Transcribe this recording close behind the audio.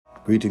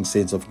Greetings,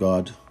 saints of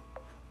God.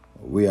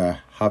 We are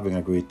having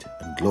a great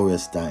and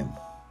glorious time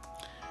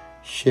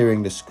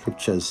sharing the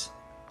scriptures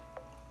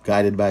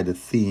guided by the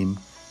theme,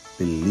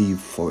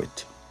 Believe for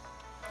It.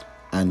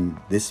 And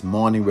this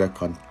morning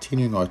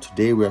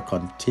today we are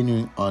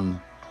continuing on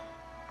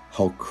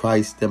how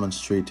Christ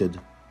demonstrated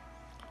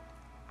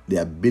the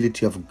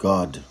ability of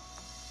God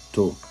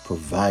to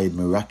provide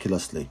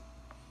miraculously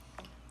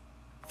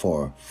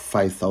for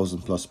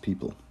 5,000 plus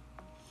people.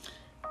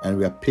 And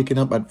we are picking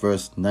up at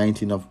verse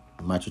 19 of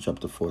Matthew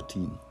chapter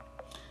 14.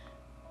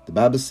 The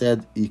Bible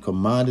said, He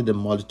commanded the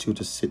multitude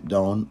to sit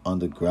down on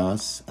the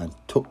grass and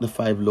took the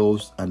 5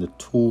 loaves and the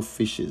 2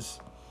 fishes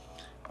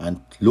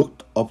and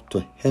looked up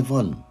to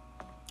heaven.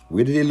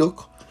 Where did he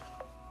look?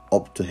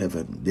 Up to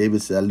heaven.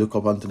 David said,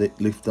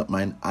 lift up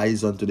mine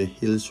eyes unto the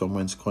hills from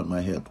whence cometh my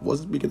help. He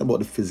wasn't speaking about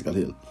the physical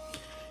hill.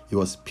 He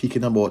was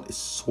speaking about the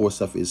source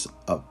of his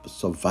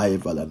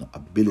survival and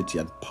ability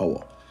and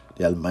power,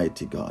 the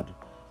Almighty God.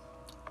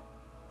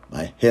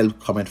 My help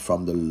cometh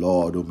from the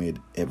Lord who made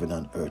heaven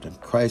and earth.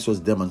 And Christ was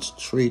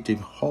demonstrating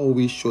how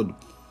we should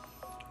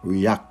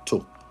react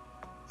to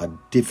a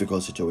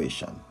difficult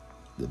situation.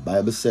 The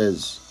Bible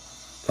says,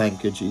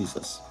 thank you,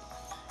 Jesus.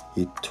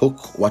 He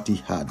took what he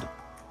had.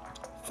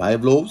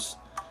 5 loaves,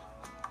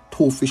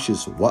 2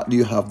 fishes. What do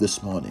you have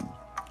this morning?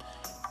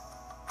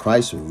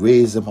 Christ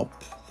raised them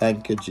up.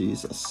 Thank you,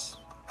 Jesus.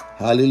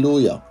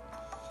 Hallelujah.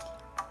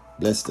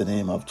 Bless the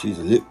name of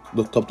Jesus.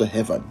 Looked up to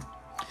heaven.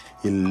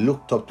 He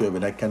looked up to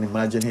heaven. I can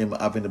imagine him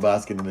having the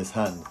basket in his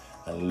hand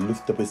and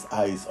lift up his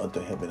eyes unto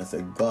heaven and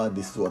say, God,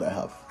 this is what I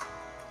have.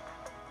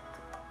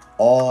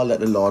 All that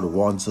the Lord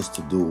wants us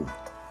to do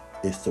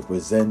is to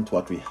present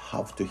what we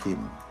have to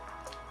him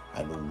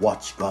and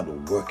watch God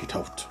work it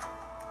out.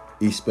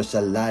 He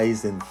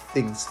specialized in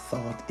things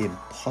thought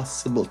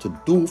impossible to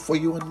do for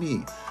you and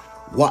me,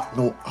 what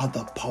no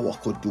other power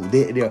could do.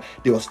 There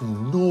was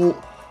no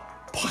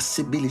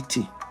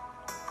possibility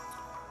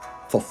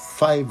for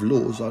 5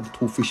 loaves and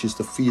 2 fishes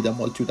to feed a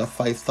multitude of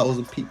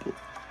 5,000 people,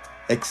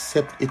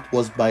 except it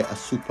was by a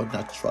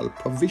supernatural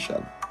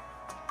provision.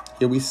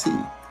 Here we see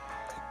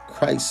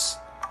Christ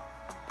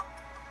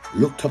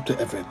looked up to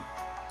heaven,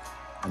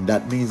 and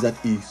that means that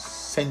he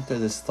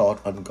centered his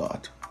thought on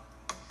God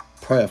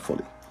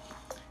prayerfully.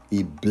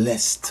 He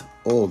blessed.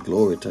 Oh,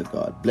 glory to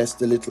God. Bless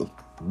the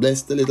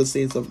little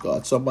saints of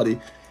God. Somebody,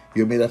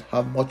 you may not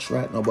have much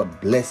right now,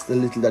 but bless the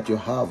little that you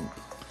have.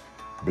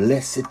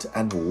 Bless it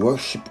and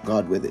worship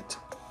God with it.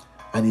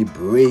 And he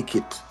break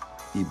it.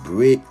 He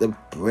break the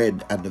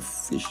bread and the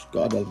fish,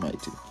 God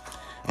Almighty,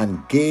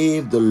 and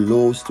gave the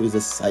loaves to his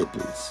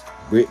disciples.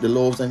 Break the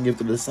loaves and give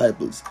to the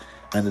disciples.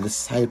 And the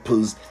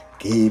disciples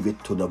gave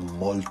it to the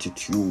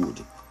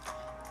multitude.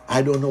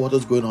 I don't know what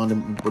was going on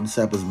in the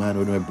disciples' mind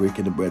when they were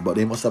breaking the bread, but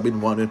they must have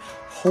been wondering,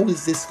 how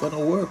is this going to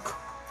work?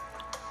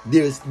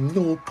 There is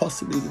no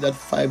possibility that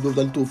 5 loaves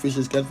and 2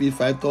 fishes can feed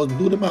 5,000.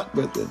 Do the math,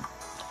 brethren.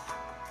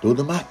 Do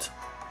the math.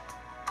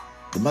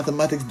 The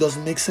mathematics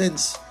doesn't make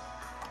sense.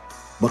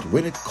 But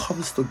when it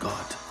comes to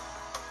God,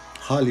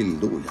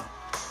 hallelujah,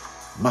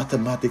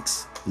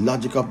 mathematics,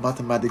 logic of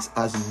mathematics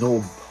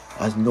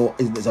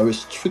is a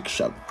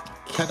restriction.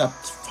 Cannot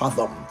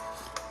fathom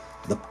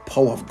the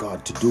power of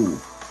God to do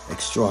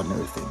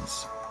extraordinary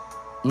things.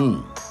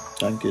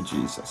 Thank you,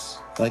 Jesus.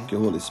 Thank you,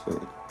 Holy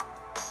Spirit.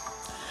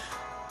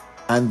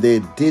 And they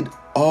did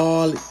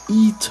all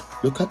eat.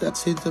 Look at that,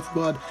 saints of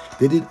God.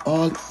 They did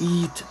all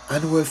eat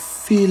and were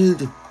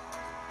filled.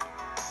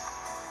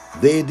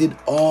 They did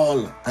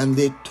all, and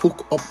they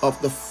took up of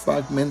the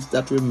fragments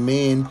that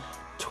remained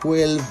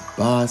 12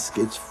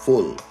 baskets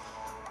full.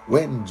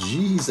 When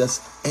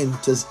Jesus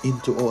enters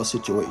into our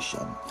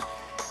situation,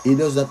 he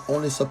does not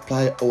only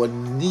supply our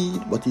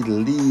need, but he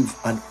leaves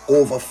an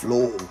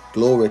overflow.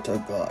 Glory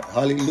to God.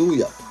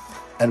 Hallelujah.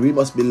 And we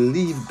must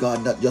believe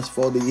God not just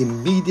for the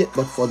immediate,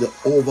 but for the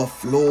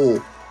overflow.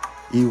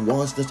 He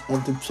wants not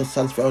only to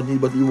satisfy our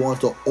need, but he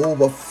wants to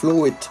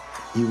overflow it.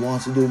 He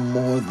wants to do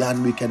more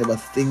than we can ever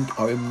think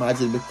or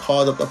imagine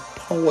because of the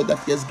power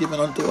that he has given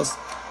unto us.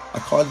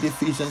 According to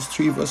Ephesians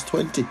 3 verse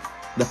 20,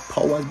 the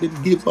power has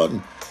been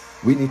given.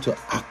 We need to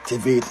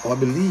activate our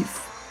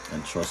belief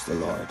and trust the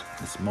Lord.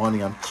 This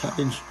morning I'm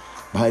challenged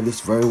by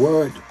this very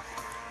word,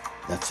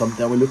 that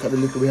sometimes we look at the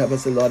little we have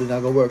and say, Lord, it's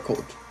not going to work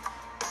out.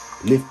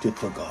 Lift it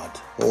to God.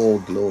 Oh,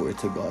 glory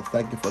to God.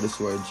 Thank you for this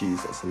word,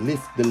 Jesus.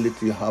 Lift the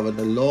little you have and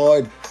the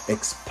Lord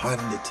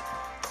expand it.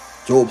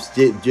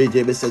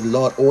 Jabez said,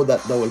 Lord, oh,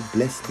 that thou wilt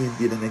bless me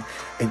indeed and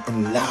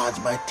enlarge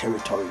my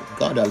territory.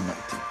 God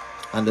Almighty.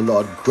 And the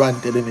Lord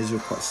granted him his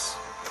request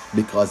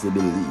because he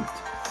believed.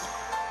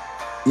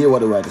 Hear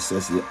what the writer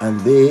says here. And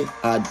they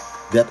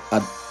that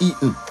had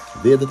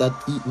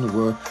eaten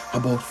were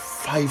about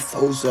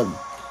 5,000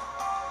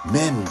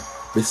 men,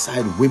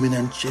 beside women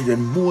and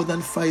children. More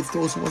than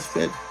 5,000 was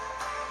fed.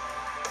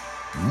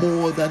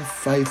 More than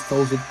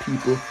 5,000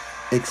 people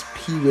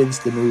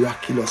experienced the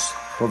miraculous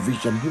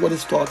provision. Hear what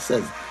his thought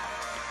says.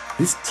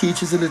 This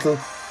teaches the little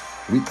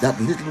we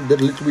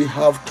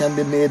have can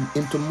be made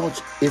into much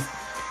if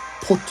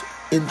put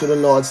into the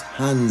Lord's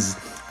hands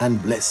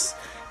and blessed.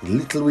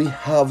 Little we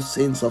have,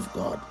 saints of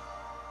God,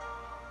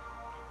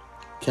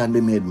 can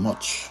be made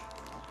much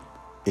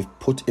if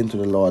put into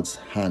the Lord's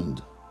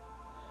hand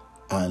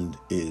and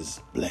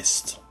is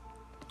blessed.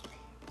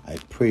 I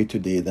pray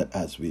today that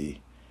as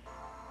we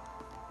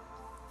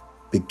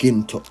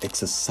begin to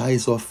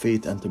exercise our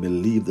faith and to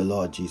believe the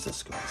Lord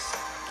Jesus Christ,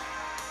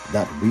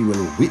 that we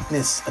will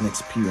witness and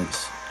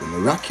experience the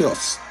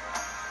miraculous.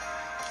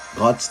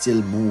 God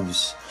still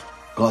moves.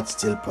 God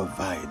still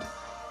provides.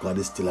 God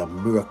is still a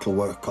miracle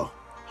worker.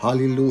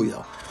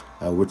 Hallelujah.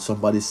 And would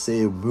somebody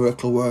say,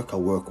 miracle worker,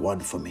 work one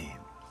for me.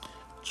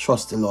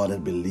 Trust the Lord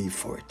and believe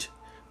for it.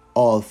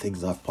 All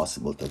things are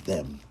possible to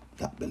them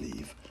that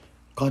believe.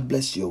 God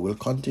bless you. We'll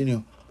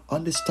continue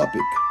on this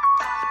topic